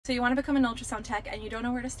So you want to become an ultrasound tech and you don't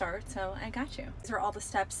know where to start, so I got you. These are all the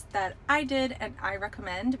steps that I did and I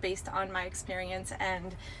recommend based on my experience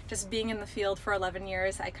and just being in the field for 11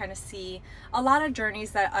 years. I kind of see a lot of journeys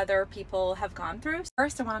that other people have gone through.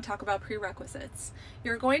 First, I want to talk about prerequisites.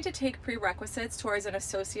 You're going to take prerequisites towards an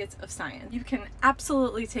Associates of Science. You can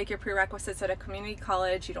absolutely take your prerequisites at a community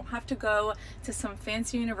college. You don't have to go to some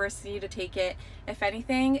fancy university to take it. If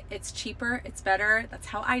anything, it's cheaper, it's better. That's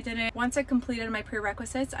how I did it. Once I completed my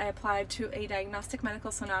prerequisites, I applied to a diagnostic medical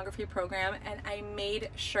sonography program and I made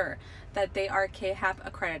sure that they are Kap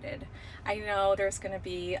accredited. I know there's going to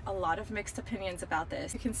be a lot of mixed opinions about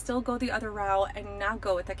this. You can still go the other route and not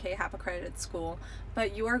go with a Kap accredited school,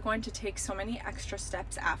 but you are going to take so many extra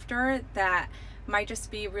steps after that might just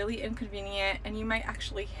be really inconvenient and you might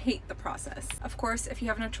actually hate the process. Of course, if you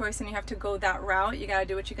have no choice and you have to go that route, you gotta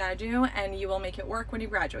do what you gotta do and you will make it work when you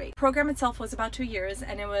graduate. The program itself was about 2 years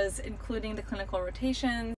and it was including the clinical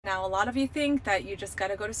rotations. Now, a lot of you think that you just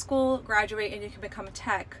gotta go to school, graduate, and you can become a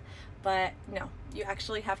tech. But no, you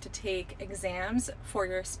actually have to take exams for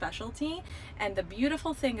your specialty. And the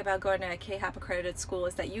beautiful thing about going to a Kap accredited school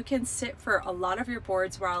is that you can sit for a lot of your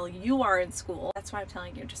boards while you are in school. That's why I'm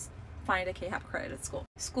telling you, just find a Kap accredited school.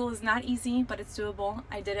 School is not easy, but it's doable.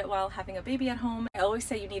 I did it while having a baby at home. I always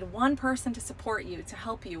say you need one person to support you, to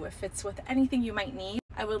help you if it's with anything you might need.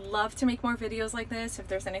 I would love to make more videos like this if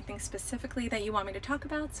there's anything specifically that you want me to talk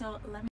about, so let me